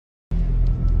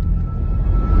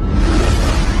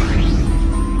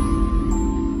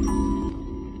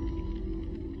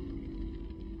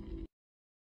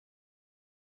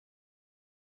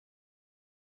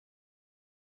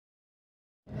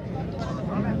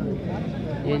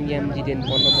An game जितेन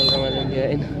 15 बलमा जान्थ्यो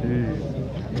हैन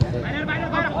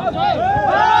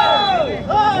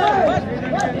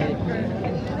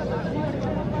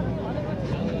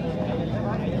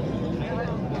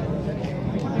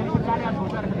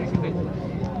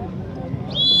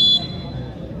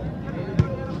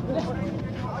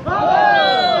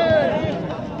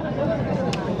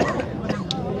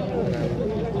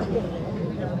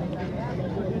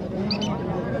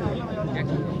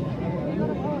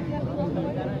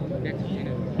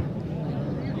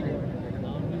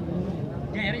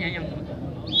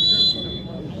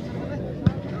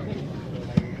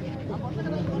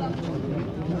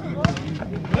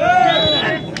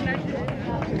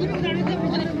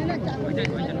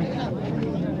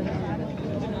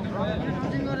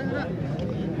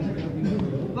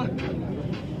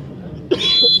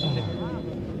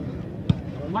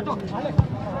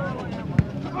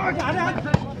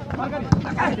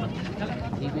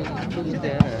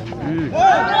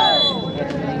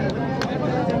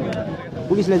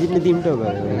पुलिसलाई जित्ने टिम त हो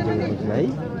भाइ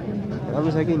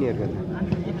राम्रो छ कि यिनीहरूको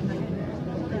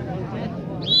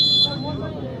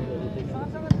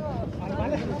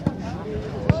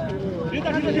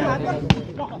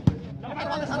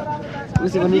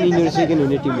उसै पनि यिनीहरू सेकेन्ड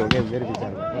हुने टिम हो क्या मेरो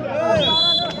विचारमा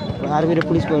आर्मी र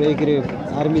पुलिस पऱ्यो के अरे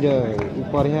आर्मी र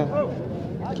पर्या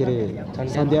के अरे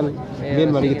सन्ध्याल मेन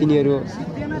भनेको तिनीहरू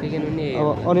अब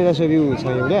अनेरा सेब्यू छ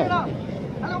एउटा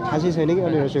खासै छैन कि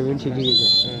अनेरा सेब्यू पनि ठिकै छ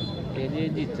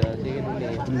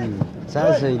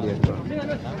चान्स छ यिनीहरूको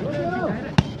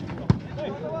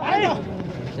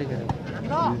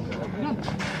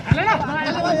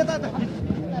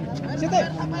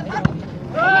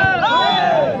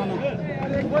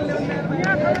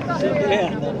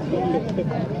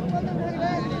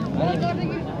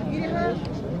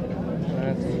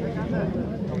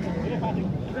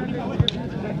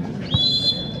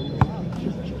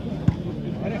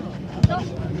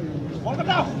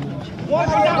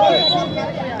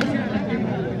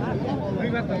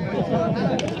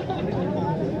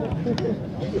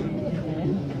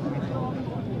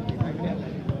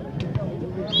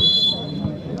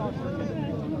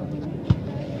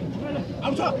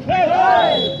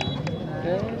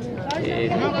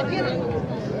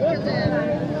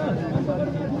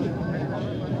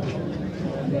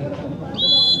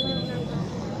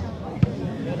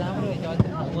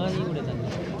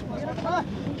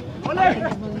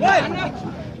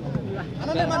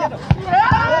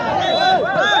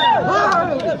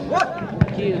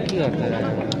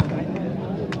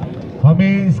हामी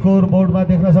स्कोर बोर्डमा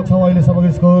देख्न सक्छौं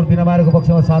अहिलेसम्मको स्कोर बिनामारेको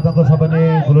पक्षमा 7 अङ्क छ भने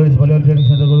ग्लोरिज भलिबल ट्रेनिङ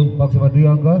सेन्टरको पक्षमा 2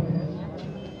 अङ्क।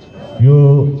 यो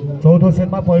चौथो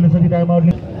सेटमा पहिलोचोटि टाइम आउट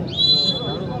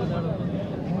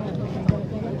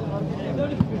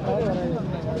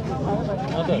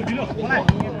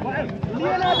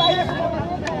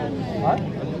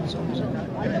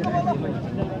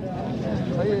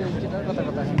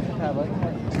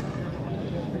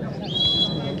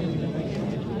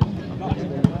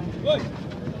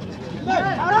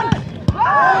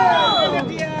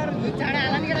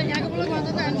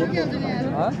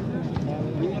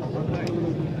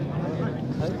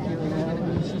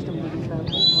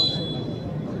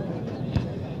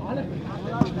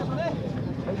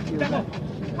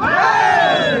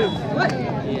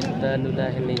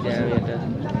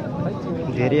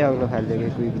धेरै आउन थाल्यो कि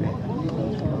क्विकले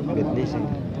बेच्दैछ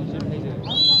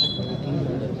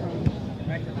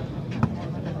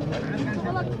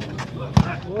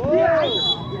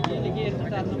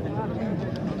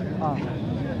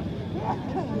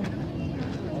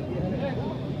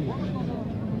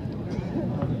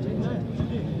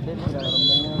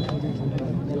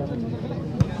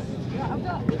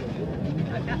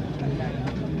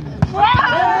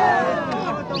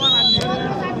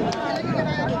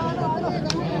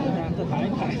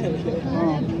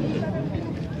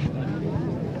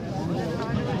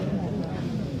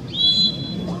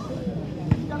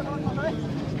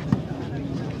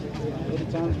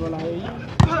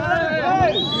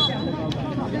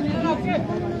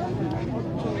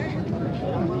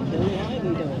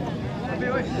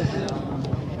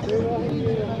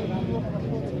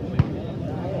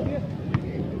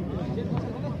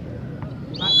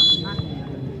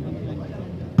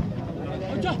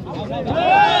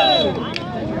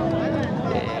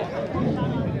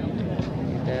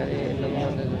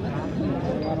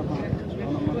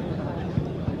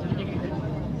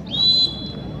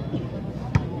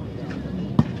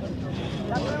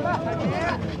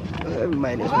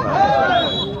minus 1.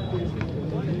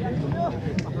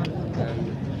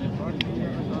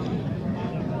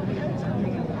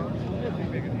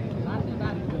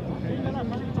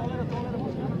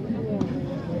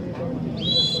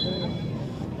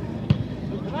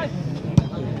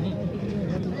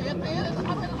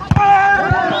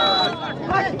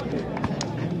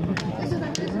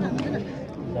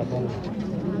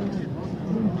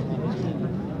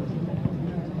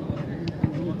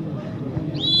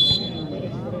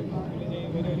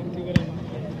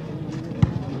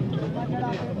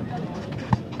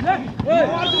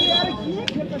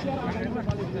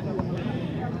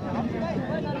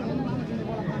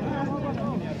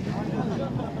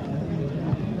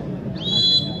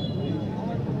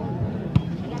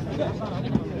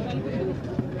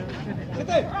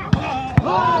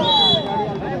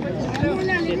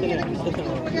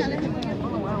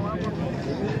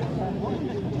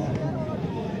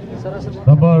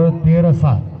 Number 13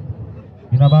 7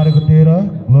 बिनामारेको 13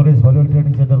 glorious volleyball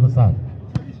training सेन्टरको 7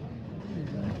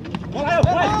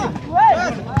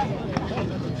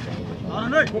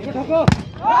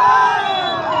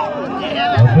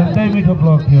 अत्यन्तै मिठो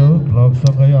ब्लक थियो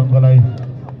ब्लकसँगै अङ्कलाई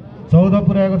 14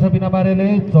 पुर्याएको छ बिनामारेले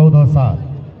 14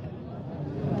 7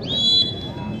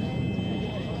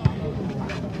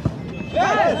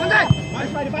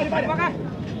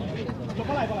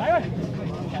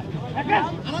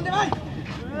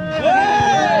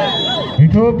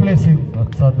 मिठो प्लेसिङ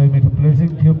असाध्यै मिठो प्लेसिङ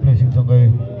थियो प्लेसिङसँगै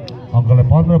अङ्कलाई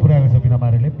 15 पुर्याएको छ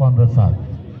बिनामारेले 15 7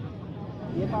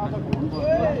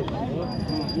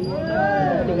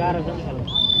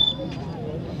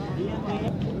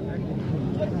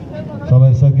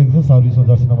 समय सकिएको छ सर्भिसमा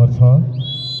जर्सी नम्बर 6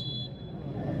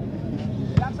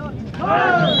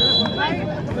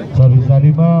 सर्भिस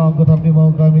जालीमा अङ्क थप्ने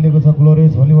मौका मिलेको छ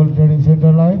ग्लोरियस भलिबल ट्रेनिङ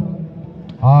सेन्टरलाई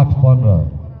 8-15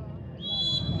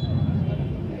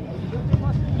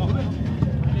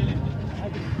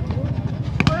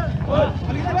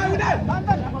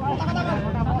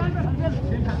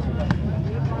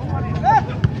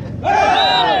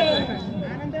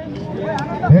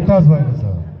 टच भएको छ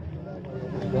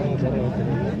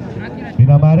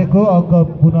बिनामारेको अङ्क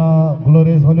पुनः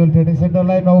ग्लोरियस भलिबल ट्रेनिङ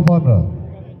सेन्टरलाई 9-15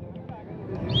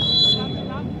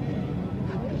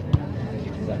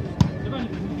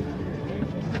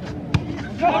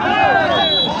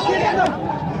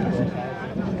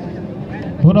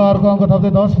 पुनः अर्को अङ्क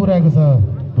थप्दै 10 पुर्याएको छ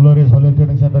ग्लोरियस भलिबल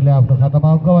ट्रेनिङ सेन्टरले आफ्नो खातामा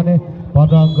अङ्क भने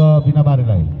 15 अङ्क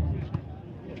बिनामारेलाई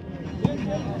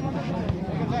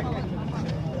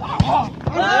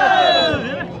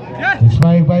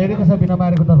स्ट्राइक बाहिरको छ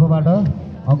बिनामारेको तर्फबाट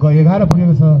अङ्क 11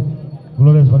 पुगेको छ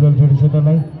ग्लोरियस भलिबल ट्रेनिङ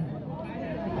सेन्टरलाई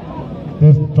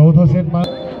त्यस चौथो सेटमा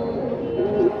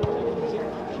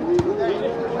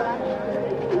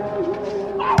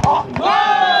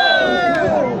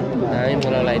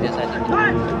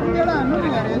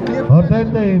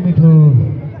अत्यन्तै मिठो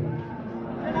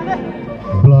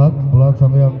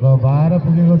ब्लकसँगै अङ्क 12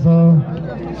 पुगेको छ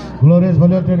glorious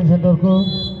volleyball training सेन्टरको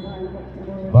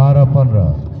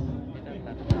 12-15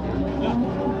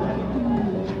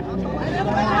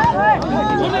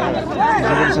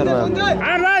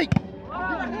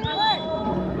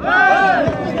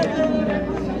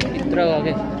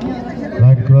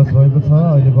 line cross भएको छ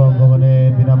अहिलेको अङ्क भने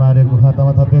बिनामारेको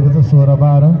खातामा थपिएको छ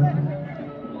 16-12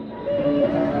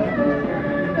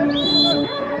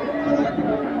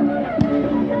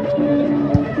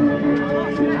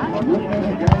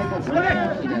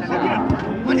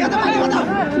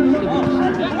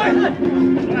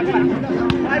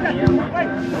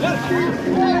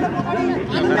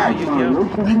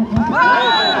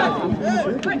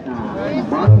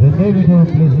 मिठो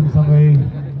प्लेसिङसँगै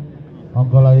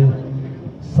अङ्कलाई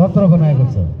 17 बनाएको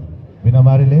छ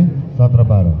बिनामारीले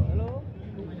 17-12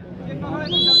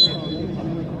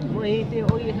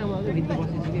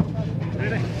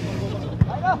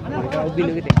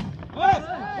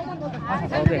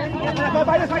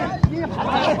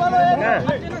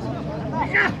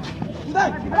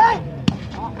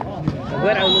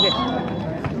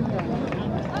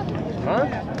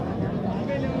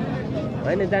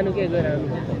 होइन जानु के गएर आउनु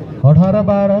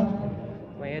 18-12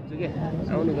 म हेर्छु के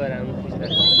आउनु गएर आउनु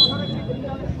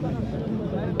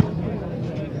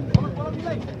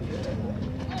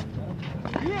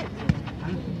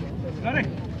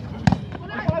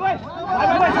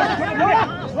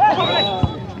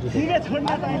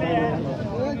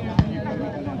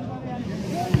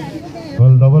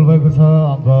गोल डबल भएको छ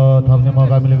अङ्क थप्ने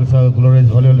मौका मिलेको छ ग्लोरियस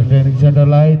भलिबल ट्रेनिङ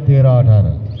सेन्टरलाई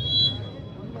 13-18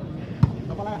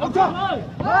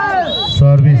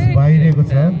 सर्भिस बाहिरको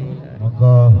छ अङ्क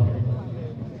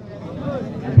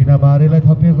बिनामारेलाई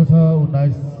थपिएको छ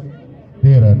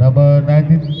 19-13 नम्बर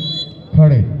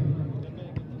 19-13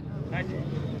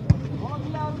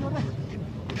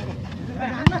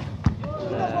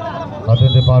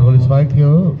 अत्यन्तै पावरफुल स्पाइक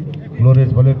थियो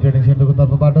ग्लोरियस भलिबल ट्रेनिङ सेन्टरको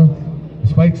तर्फबाट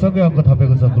स्पाइकसँगै अङ्क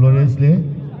थपेको छ ग्लोरियसले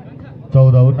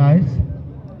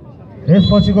 14-19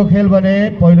 यसपछिको खेल भने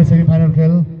पहिलो सेमिफाइनल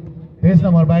खेल page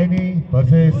number 22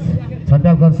 versus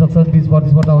Chhantyal construction 20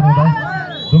 प्रतिस्पर्धा हुने हुँदा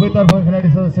दुवैतर्फ खेलाडी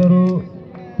सदस्यहरू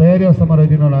तयारी अवस्थामा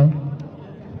रहिदिनु होला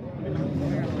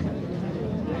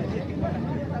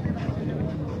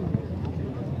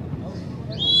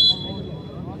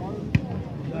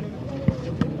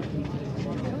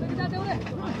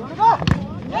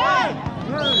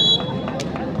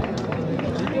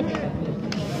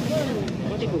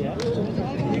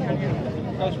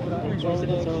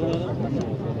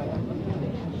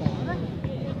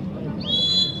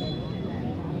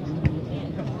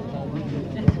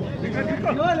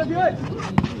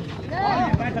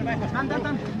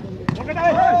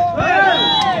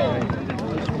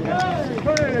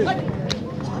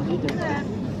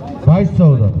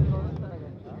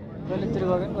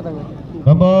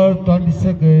Number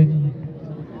 22nd,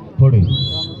 Puri.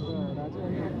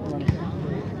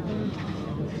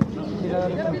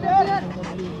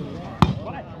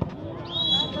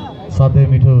 साथै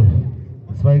मिठो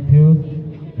स्ट्राइक थियो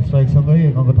स्ट्राइक सँगै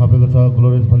एक अङ्क थपेको छ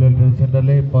ग्लोरियस भलिबल ट्रेनिङ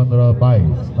सेन्टरले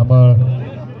 15-22 नम्बर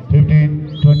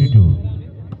 15-22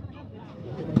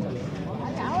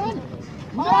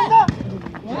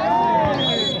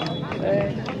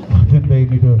 अत्यन्तै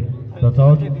मिठो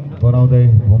टचआउट बनाउँदै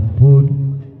भम्पुन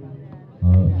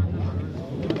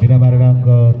बिनामारे अङ्क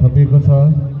थपिएको छ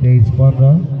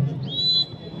 23-15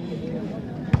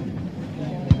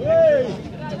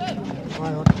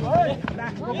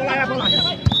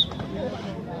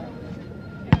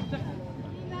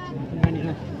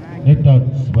 नेट टच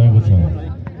भएको छ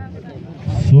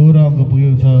 16 अङ्क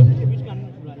पुगेको छ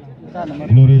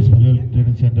glorious volleyball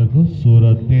training सेन्टरको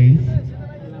 16-23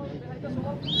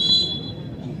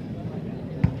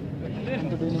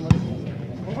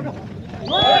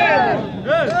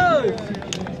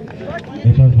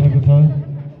 net touch भएको छ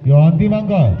यो अन्तिम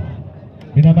अङ्क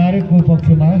बिनामारेको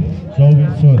पक्षमा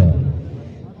 24-16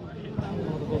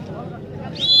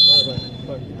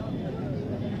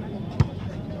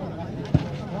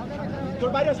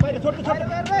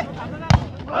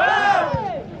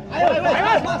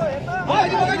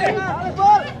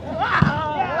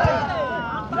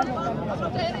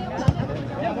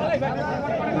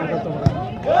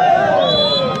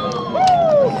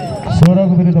 16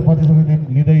 को विरुद्ध 25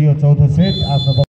 लिँदै यो चौथो सेट आफ्नो